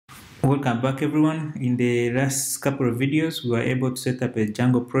Welcome back everyone. In the last couple of videos, we were able to set up a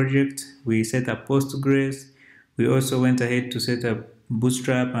Django project. We set up Postgres. We also went ahead to set up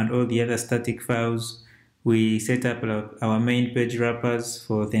Bootstrap and all the other static files. We set up our main page wrappers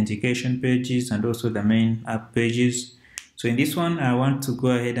for authentication pages and also the main app pages. So in this one, I want to go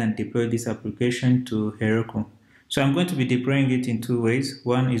ahead and deploy this application to Heroku. So I'm going to be deploying it in two ways.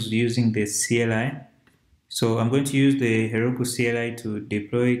 One is using the CLI. So I'm going to use the Heroku CLI to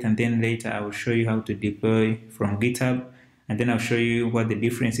deploy it, and then later I will show you how to deploy from GitHub, and then I'll show you what the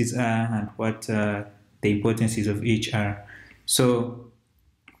differences are and what the importances of each are. So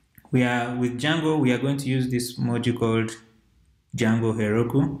with Django, we are going to use this module called Django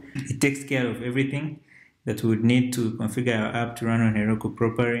Heroku. It takes care of everything that we would need to configure our app to run on Heroku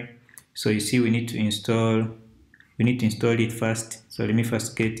properly. So you see, we need to install it first. So let me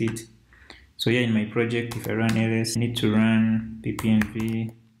first get it. So here in my project, if I run ls, I need to run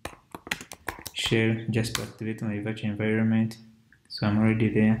ppnv shell just to activate my virtual environment. So I'm already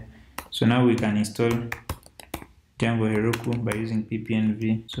there. So now we can install Django Heroku by using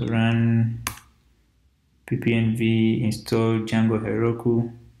ppnv. So run ppnv install Django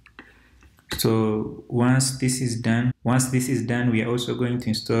Heroku. So once this is done, we are also going to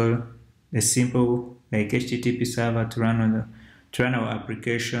install a simple like HTTP server to run our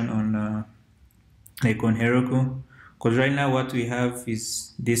application on on Heroku, because right now what we have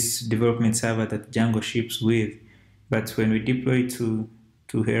is this development server that Django ships with, but when we deploy it to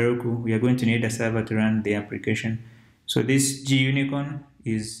Heroku, we are going to need a server to run the application. So this G-Unicorn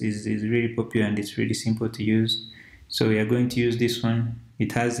is really popular and it's really simple to use. So we are going to use this one.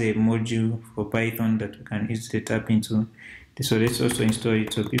 It has a module for Python that we can easily tap into. So let's also install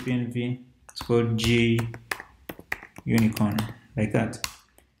it. So ppnv, it's called G-Unicorn, like that.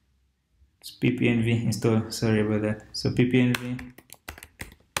 It's ppnv install, sorry about that. So ppnv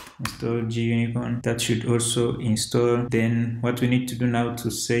install G-Unicorn, that should also install. Then what we need to do now to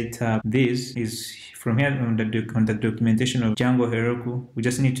set up this is from here on the documentation of Django Heroku, we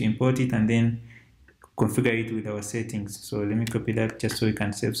just need to import it and then configure it with our settings. So let me copy that just so we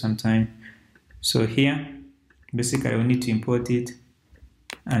can save some time. So here, basically we need to import it,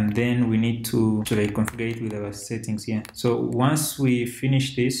 and then we need to configure it with our settings here. So once we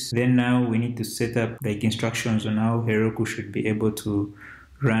finish this, then now we need to set up instructions on how Heroku should be able to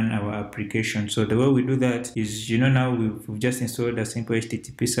run our application. So the way we do that is, now we've just installed a simple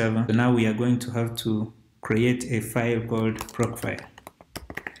HTTP server. So now we are going to have to create a file called procfile.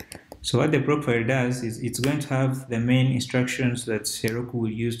 So what the procfile does is it's going to have the main instructions that Heroku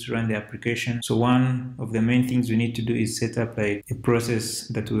will use to run the application. So one of the main things we need to do is set up a process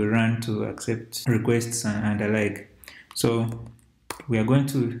that will run to accept requests and the like. So we are going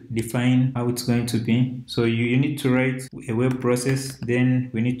to define how it's going to be. So you need to write a web process, then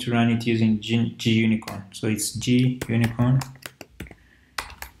we need to run it using G-Unicorn. So it's G-Unicorn,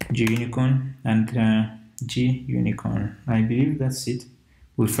 and G-Unicorn. I believe that's it.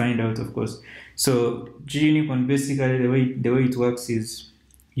 We'll find out, of course. So G-Unicorn, basically the way it works is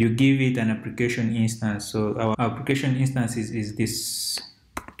you give it an application instance. So our application instance is this.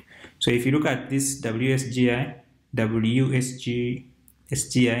 So if you look at this WSGI,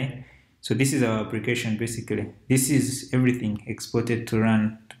 so this is our application basically. This is everything exported to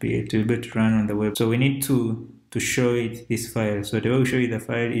run, to be able to run on the web. So we need to show it this file. So the way we show you the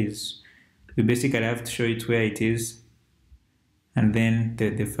file is we basically have to show it where it is, and then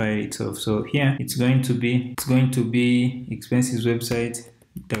the file itself. So here it's going to be expenses website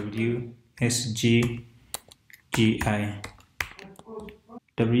WSGI,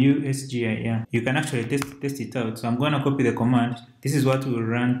 yeah. You can actually test it out. So I'm going to copy the command. This is what we will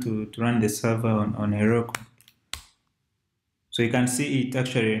run to run the server on Heroku. So you can see it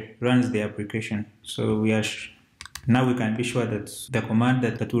actually runs the application. So now we can be sure that the command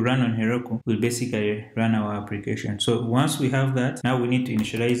that we run on Heroku will basically run our application. So once we have that, now we need to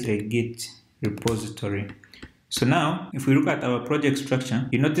initialize a Git repository. So now, if we look at our project structure,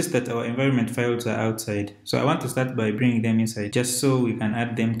 you notice that our environment files are outside. So I want to start by bringing them inside, just so we can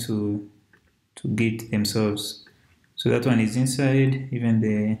add them to Git themselves. So that one is inside, even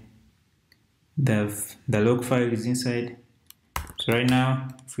the log file is inside. So right now,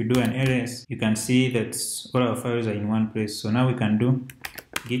 if we do an ls, you can see that all our files are in one place. So now we can do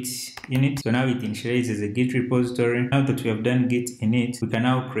git init. So now it initializes a Git repository. Now that we have done git init, we can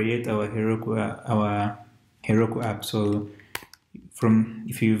now create our Heroku app. So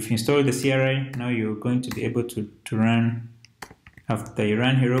if you've installed the CRI, now you're going to be able to run, after you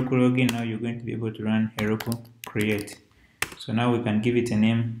run Heroku login, now you're going to be able to run Heroku create. So now we can give it a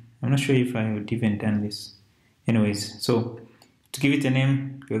name. I'm not sure if I would even done this. Anyways, so To give it a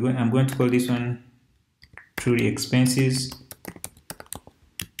name, I'm going to call this one truly expenses.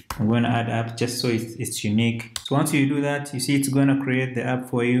 I'm going to add app just so it's unique. So once you do that, you see it's going to create the app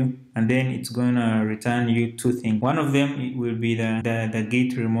for you, and then it's going to return you two things. One of them will be the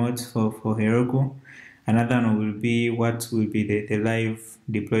git remote for Heroku. Another one will be what will be the live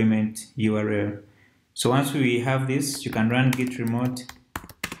deployment URL. So once we have this, you can run git remote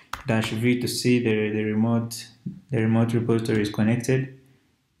 -v to see the remote repository is connected.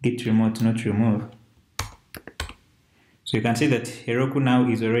 Git remote not remove. So you can see that Heroku now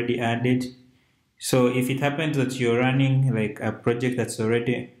is already added. So if it happens that you're running like a project that's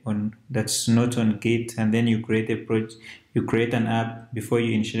not on Git, and then you create an app before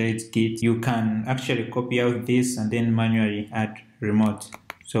you initialize Git, you can actually copy out this and then manually add remote.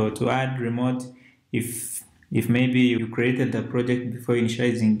 So to add remote, if maybe you created the project before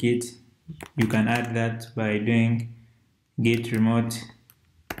initializing Git, you can add that by doing git remote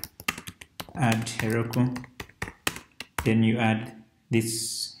add Heroku. Then you add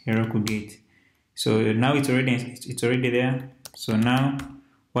this Heroku git. So now it's already there. So now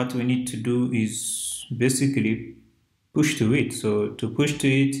what we need to do is basically push to it. So to push to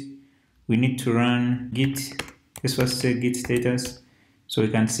it, we need to run git. Let's first say git status. So we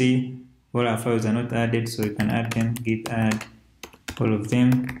can see all our files are not added, so we can add them. Git add all of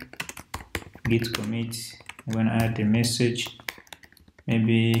them. Git commit. I'm gonna add a message.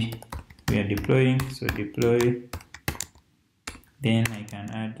 Maybe we are deploying, so deploy. Then I can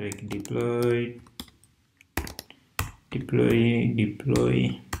add like deploy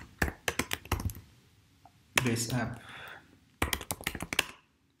this app.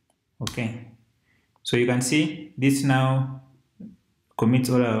 Okay, so you can see this now commits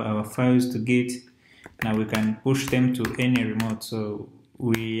all our files to Git. Now we can push them to any remote. So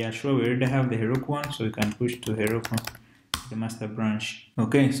we are sure we already have the Heroku one, so we can push to Heroku, the master branch.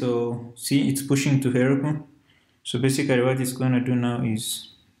 Okay, so see, it's pushing to Heroku. So basically what it's going to do now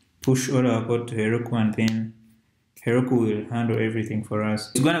is push all our code to Heroku, and then Heroku will handle everything for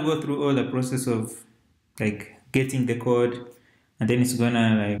us. It's going to go through all the process of like getting the code, and then it's going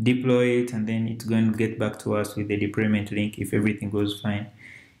to like deploy it, and then it's going to get back to us with the deployment link if everything goes fine.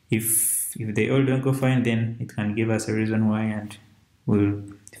 If they all don't go fine, then it can give us a reason why, and we'll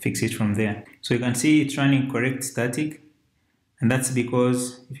fix it from there. So you can see it's running correct static. And that's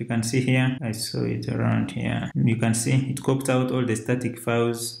because, if you can see here, I saw it around here. You can see it copied out all the static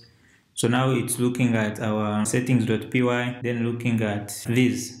files. So now it's looking at our settings.py, then looking at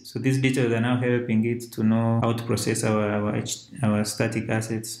these. So these details are now helping it to know how to process our static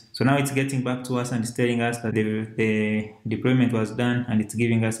assets. So now it's getting back to us and it's telling us that the deployment was done, and it's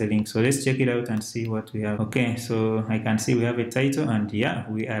giving us a link. So let's check it out and see what we have. Okay, so I can see we have a title, and yeah,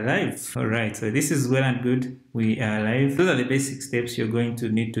 we are live. All right, so this is well and good. We are live. Those are the basic steps you're going to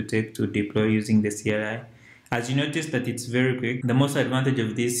need to take to deploy using the CLI. As you notice that it's very quick. The most advantage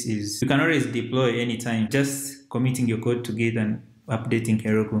of this is you can always deploy anytime, just committing your code to Git and updating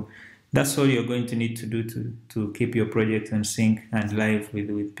Heroku. That's all you're going to need to do to keep your project on sync and live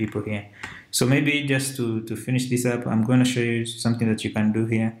with people here. So maybe just to finish this up, I'm going to show you something that you can do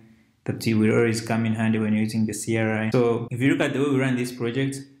here that will always come in handy when you're using the CLI. So if you look at the way we run this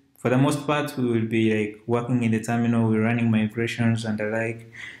project, for the most part, we will be like working in the terminal, we're running migrations and the like.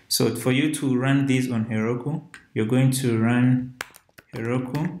 So for you to run this on Heroku, you're going to run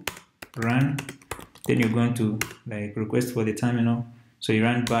Heroku run, then you're going to like request for the terminal. So you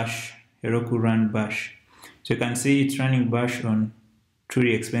run bash, Heroku run bash. So you can see it's running bash on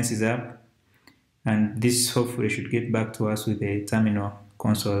truly expenses app, and this hopefully should get back to us with a terminal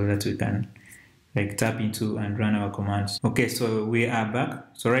console that we can like tap into and run our commands. Okay, so we are back.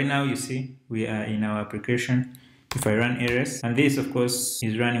 So right now you see we are in our application. If I run rs, and this of course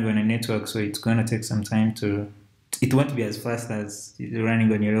is running on a network, so it's going to take some time it won't be as fast as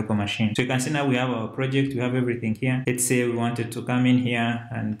running on your local machine. So you can see now we have our project, we have everything here. Let's say we wanted to come in here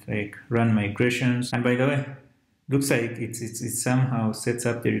and like run migrations, and by the way, looks like it somehow sets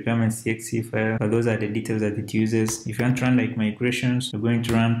up the requirements.exe file, but those are the details that it uses. If you want to run like migrations, we're going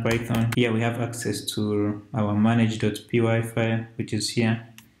to run Python. Here we have access to our manage.py file, which is here.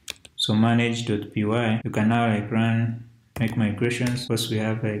 So manage.py, you can now like make migrations. First we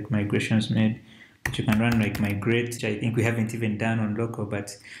have like migrations made, but you can run like migrate, which I think we haven't even done on local,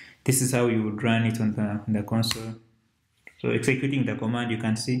 but this is how you would run it on the console. So executing the command, you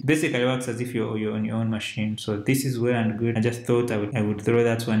can see basically works as if you're on your own machine. So this is well and good. I just thought I would throw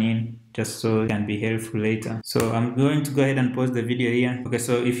that one in just so it can be helpful later. So I'm going to go ahead and pause the video here. Okay,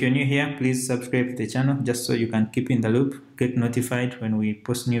 so if you're new here, please subscribe to the channel just so you can keep in the loop, get notified when we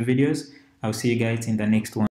post new videos. I'll see you guys in the next one.